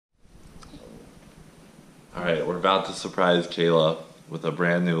Alright, we're about to surprise Kayla with a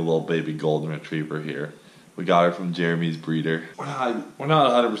brand new little baby golden retriever here. We got her from Jeremy's breeder. We're not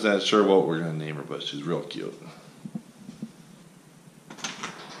 100% sure what we're gonna name her, but she's real cute.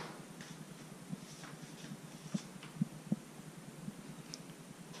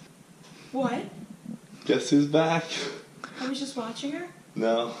 What? Guess who's back? I was just watching her?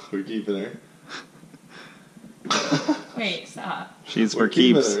 No, we're keeping her. Wait, stop. She's for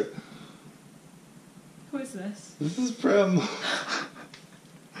keeps. Her. Who is this? This is Prim. No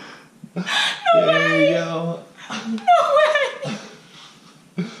there way! you go. No way!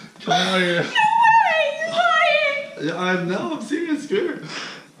 Come on here. No way! You're lying! I'm serious, Spirit.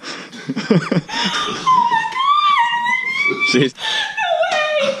 Oh my god! She's No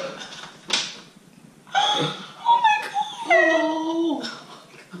way! Oh my god! Oh.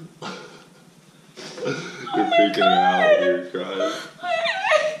 You're freaking her out. You're crying.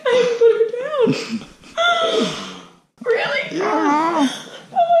 I put her down. Really? Yeah.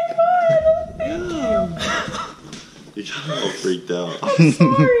 Oh my god! Thank you. You got all freaked out. I'm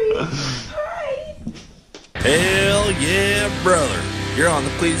sorry. Hi. Hell yeah, brother. You're on the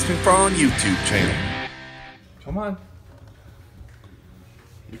Cleetus McFarland YouTube channel. Come on.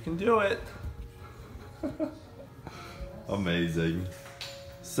 You can do it. Amazing.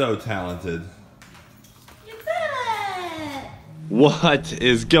 So talented. You did it! What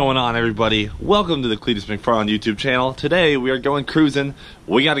is going on, everybody? Welcome to the Cleetus McFarland YouTube channel. Today we are going cruising.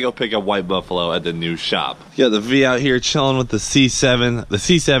 We got to go pick up White Buffalo at the new shop. Got the V out here chilling with the C7. The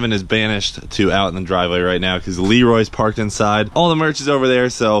C7 is banished to out in the driveway right now because Leroy's parked inside. All the merch is over there,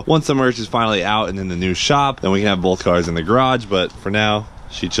 so once the merch is finally out and in the new shop, then we can have both cars in the garage, but for now,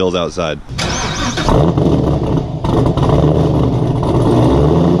 she chills outside.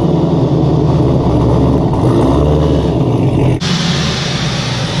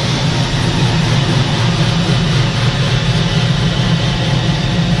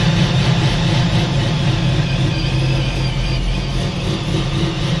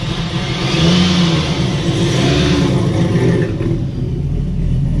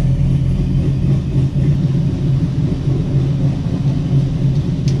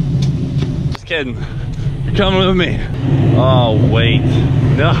 Kidding. You're coming with me. Oh, wait.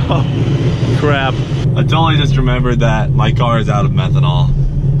 No. Crap. I totally just remembered that my car is out of methanol.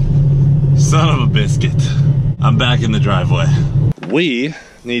 Son of a biscuit. I'm back in the driveway. We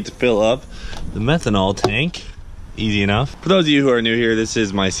need to fill up the methanol tank. Easy enough. For those of you who are new here, this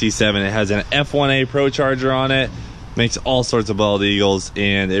is my C7. It has an F1A Pro charger on it. Makes all sorts of bald eagles,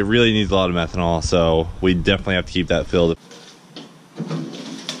 and it really needs a lot of methanol, so we definitely have to keep that filled.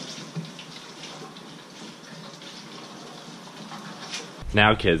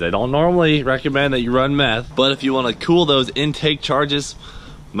 Now kids, I don't normally recommend that you run meth, but if you want to cool those intake charges,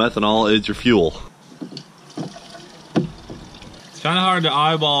 methanol is your fuel. It's kind of hard to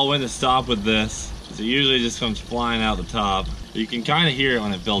eyeball when to stop with this, so it usually just comes flying out the top. But you can kind of hear it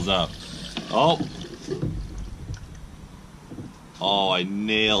when it fills up. Oh, I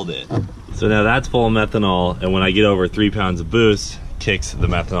nailed it. So now that's full of methanol, and when I get over 3 pounds of boost, kicks the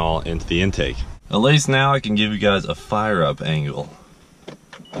methanol into the intake. At least now I can give you guys a fire up angle.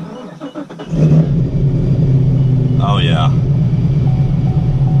 Oh yeah.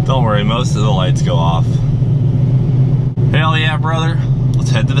 Don't worry, most of the lights go off. Hell yeah, brother. Let's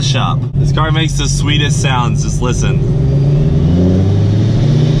head to the shop. This car makes the sweetest sounds, just listen.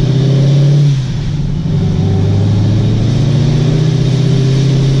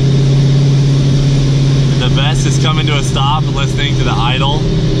 The best is coming to a stop and listening to the idle.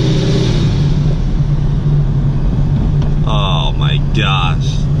 Oh my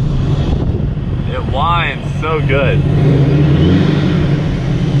gosh. It whines so good.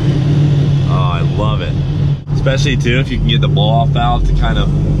 Oh, I love it. Especially too if you can get the blow off valve to kind of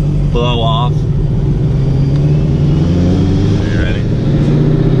blow off. Are you ready?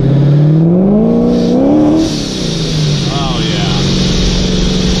 Oh yeah.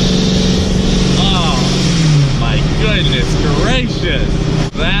 Oh my goodness gracious.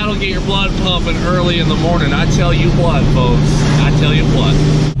 That'll get your blood pumping early in the morning. I tell you what, folks. I tell you what.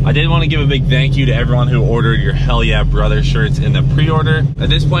 I did want to give a big thank you to everyone who ordered your Hell Yeah Brother shirts in the pre-order. At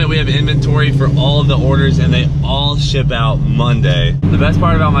this point, we have inventory for all of the orders and they all ship out Monday. The best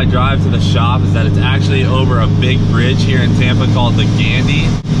part about my drive to the shop is that it's actually over a big bridge here in Tampa called the Gandy.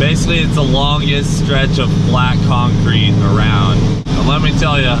 Basically, it's the longest stretch of flat concrete around. And let me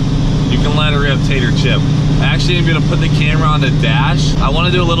tell you, you can let it rip, tater chip. Actually, I'm gonna put the camera on the dash. I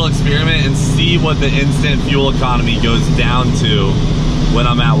wanna do a little experiment and see what the instant fuel economy goes down to when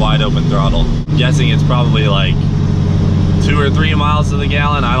I'm at wide open throttle. I'm guessing it's probably like 2 or 3 miles to the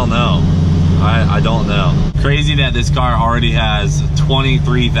gallon, I don't know. I don't know. Crazy that this car already has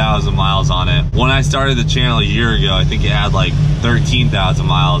 23,000 miles on it. When I started the channel a year ago, I think it had like 13,000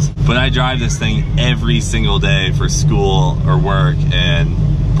 miles. But I drive this thing every single day for school or work and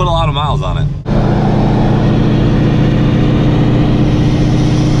put a lot of miles on it.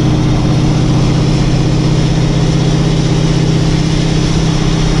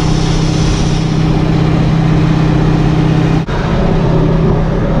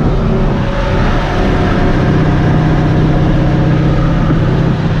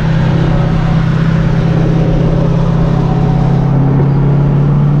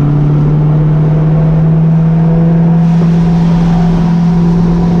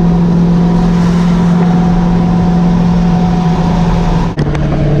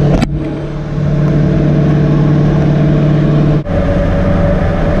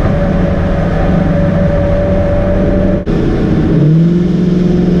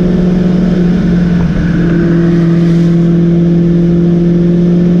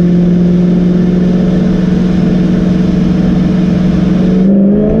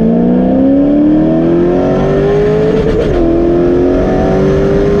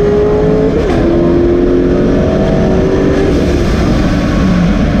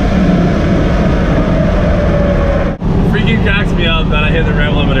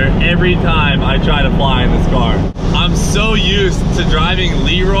 Every time I try to fly in this car. I'm so used to driving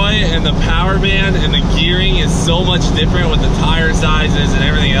Leroy, and the power band and the gearing is so much different with the tire sizes and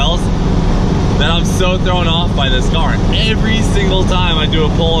everything else that I'm so thrown off by this car. Every single time I do a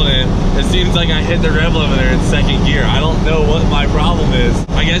pull in it seems like I hit the rev limiter in second gear. I don't know what my problem is.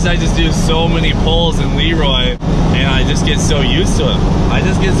 I guess I just do so many pulls in Leroy and I just get so used to him. I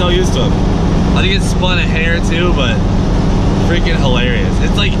think it's spun a hair too, but freaking hilarious.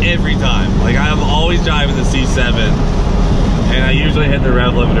 It's like every time. Like I'm always driving the C7 and I usually hit the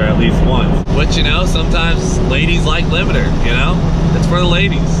rev limiter at least once. Which, you know, sometimes ladies like limiter, you know? It's for the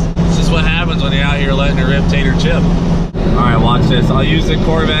ladies. It's just what happens when you're out here letting a rip tater chip. All right, watch this. I'll use the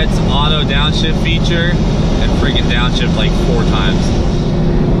Corvette's auto downshift feature and freaking downshift like 4 times.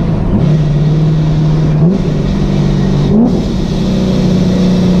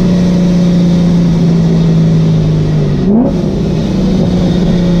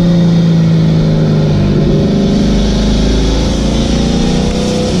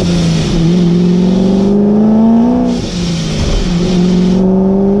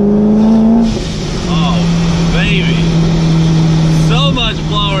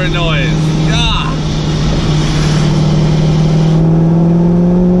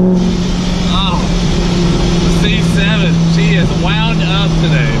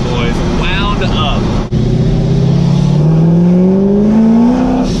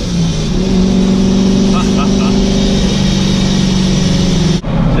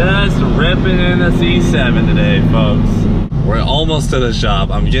 C7 today, folks. We're almost to the shop.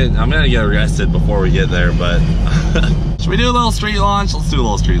 I'm gonna get arrested before we get there, but should we do a little street launch? Let's do a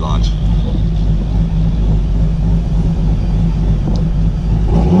little street launch.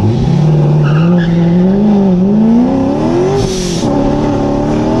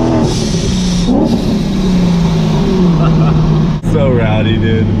 So rowdy,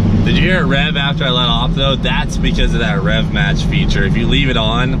 dude. Did you hear it rev after I let off though? That's because of that rev match feature. If you leave it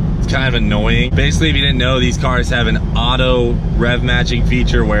on, it's kind of annoying. Basically, if you didn't know, these cars have an auto rev matching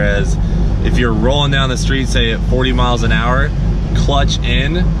feature, whereas if you're rolling down the street, say at 40 miles an hour, clutch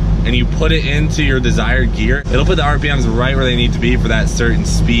in, and you put it into your desired gear, it'll put the RPMs right where they need to be for that certain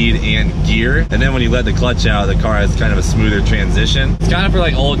speed and gear. And then when you let the clutch out, the car has kind of a smoother transition. It's kind of for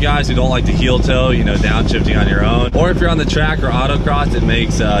like old guys who don't like to heel toe, you know, downshifting on your own. Or if you're on the track or autocross, it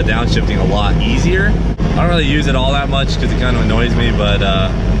makes downshifting a lot easier. I don't really use it all that much because it kind of annoys me, but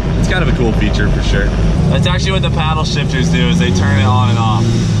it's kind of a cool feature for sure. That's actually what the paddle shifters do, is they turn it on and off.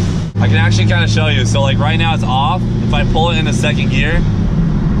 I can actually kind of show you. So like right now it's off. If I pull it into second gear,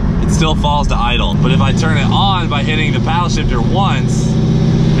 it still falls to idle. But if I turn it on by hitting the paddle shifter once,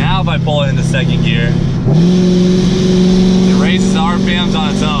 now if I pull it into second gear, it raises the RPMs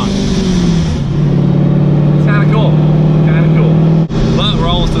on its own. It's kind of cool, But we're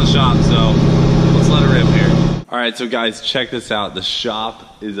almost to the shop, so let's let it rip here. All right, so guys, check this out. The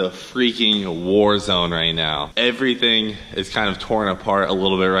shop is a freaking war zone right now. Everything is kind of torn apart a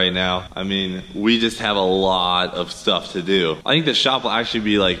little bit right now. I mean, we just have a lot of stuff to do. I think the shop will actually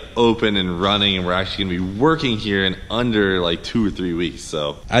be like open and running, and we're actually gonna be working here in under like 2 or 3 weeks.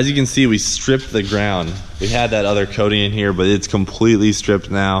 So as you can see, we stripped the ground We had that other coating in here, but it's completely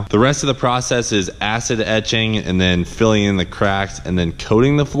stripped now. The rest of the process is acid etching and then filling in the cracks and then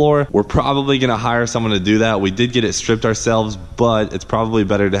coating the floor. We're probably gonna hire someone to do that. We did get it stripped ourselves, but it's probably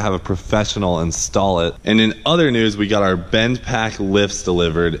better to have a professional install it. And in other news, we got our bend pack lifts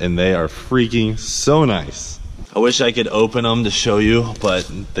delivered and they are freaking so nice. I wish I could open them to show you, but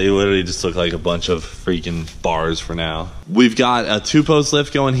they literally just look like a bunch of freaking bars for now. We've got a 2-post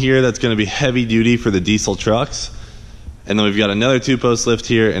lift going here that's gonna be heavy duty for the diesel trucks. And then we've got another 2-post lift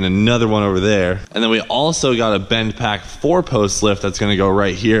here and another one over there. And then we also got a bend pack 4-post lift that's gonna go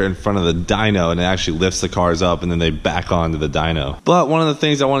right here in front of the dyno, and it actually lifts the cars up and then they back onto the dyno. But one of the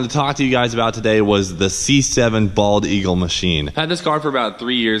things I wanted to talk to you guys about today was the C7 Bald Eagle machine. I've had this car for about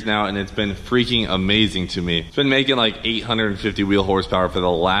 3 years now and it's been freaking amazing to me. It's been making like 850 wheel horsepower for the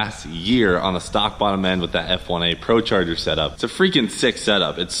last year on the stock bottom end with that F1A Pro Charger setup. It's a freaking sick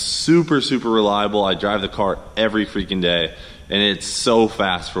setup. It's super, super reliable. I drive the car every freaking day. And it's so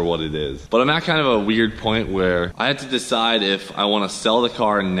fast for what it is. But I'm at kind of a weird point where I have to decide if I want to sell the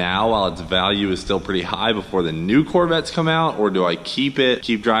car now while its value is still pretty high before the new Corvettes come out, or do I keep it,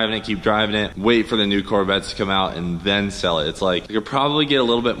 keep driving it, wait for the new Corvettes to come out and then sell it. It's like I could probably get a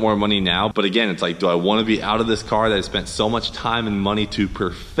little bit more money now, but again, it's like, do I want to be out of this car that I spent so much time and money to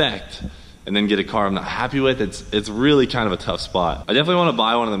perfect and then get a car I'm not happy with? It's really kind of a tough spot. I definitely want to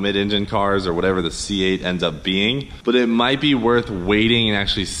buy one of the mid-engine cars or whatever the C8 ends up being, but it might be worth waiting and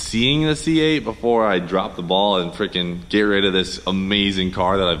actually seeing the C8 before I drop the ball and freaking get rid of this amazing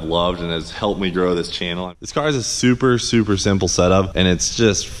car that I've loved and has helped me grow this channel. This car is a super, super simple setup and it's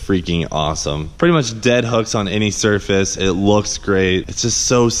just freaking awesome. Pretty much dead hooks on any surface. It looks great. It's just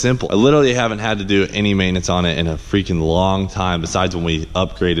so simple. I literally haven't had to do any maintenance on it in a freaking long time, besides when we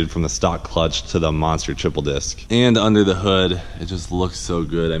upgraded from the stock clutch to the monster triple disc. And under the hood, it just looks so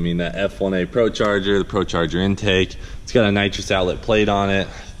good. I mean, that F1A Pro Charger, the Pro Charger intake, it's got a nitrous outlet plate on it.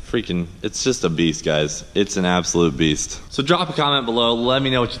 Freaking, it's just a beast, guys. It's an absolute beast. So drop a comment below. Let me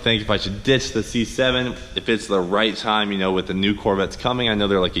know what you think, if I should ditch the C7, if it's the right time, you know, with the new Corvettes coming. I know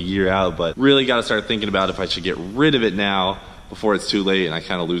they're like a year out, but really got to start thinking about if I should get rid of it now before it's too late and I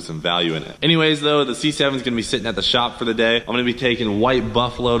kind of lose some value in it. Anyways though, the C7 is gonna be sitting at the shop for the day. I'm gonna be taking White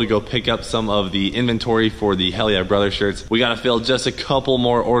Buffalo to go pick up some of the inventory for the Hell Yeah Brother shirts. We gotta fill just a couple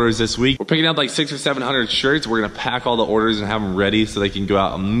more orders this week. We're picking up like 600 or 700 shirts. We're gonna pack all the orders and have them ready so they can go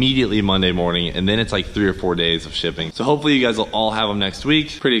out immediately Monday morning, and then it's like 3 or 4 days of shipping. So hopefully you guys will all have them next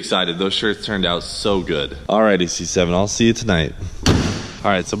week. Pretty excited. Those shirts turned out so good. Alrighty C7, I'll see you tonight. All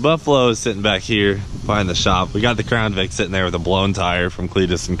right, so Buffalo is sitting back here behind the shop. We got the Crown Vic sitting there with a blown tire from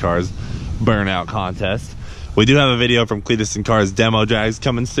Cleetus and Car's burnout contest. We do have a video from Cleetus and Car's demo drags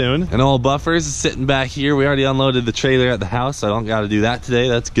coming soon. And old Buffers is sitting back here. We already unloaded the trailer at the house, so I don't got to do that today.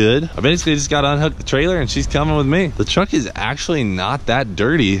 That's good. I basically just got to unhook the trailer and she's coming with me. The truck is actually not that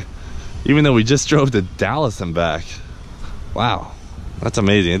dirty, even though we just drove to Dallas and back. Wow, that's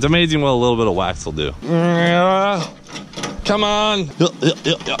amazing. It's amazing what a little bit of wax will do. Come on.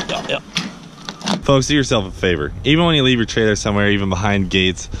 Folks, do yourself a favor. Even when you leave your trailer somewhere, even behind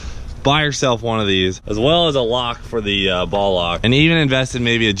gates, buy yourself one of these, as well as a lock for the ball lock, and even invest in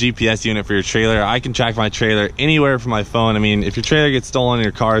maybe a GPS unit for your trailer. I can track my trailer anywhere from my phone. I mean, if your trailer gets stolen and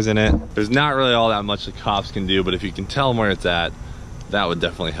your car's in it, there's not really all that much the cops can do, but if you can tell them where it's at, that would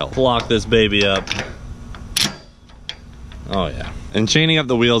definitely help. Lock this baby up. Oh yeah. And chaining up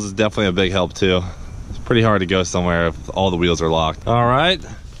the wheels is definitely a big help too. It's pretty hard to go somewhere if all the wheels are locked. All right,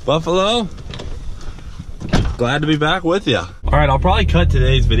 Buffalo. Glad to be back with you. All right, I'll probably cut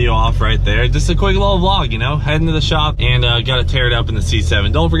today's video off right there. Just a quick little vlog, you know, heading to the shop and gotta tear it up in the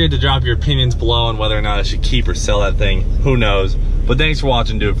C7. Don't forget to drop your opinions below on whether or not I should keep or sell that thing. Who knows? But thanks for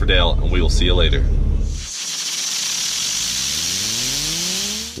watching Do It For Dale, and we will see you later.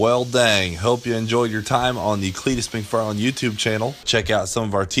 Well, dang. Hope you enjoyed your time on the Cleetus McFarland YouTube channel. Check out some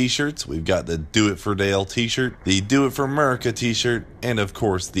of our t-shirts. We've got the Do It For Dale t-shirt, the Do It For America t-shirt, and of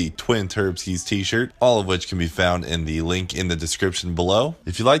course the Twin Turbskis t-shirt, all of which can be found in the link in the description below.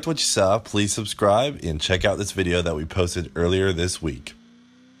 If you liked what you saw, please subscribe and check out this video that we posted earlier this week.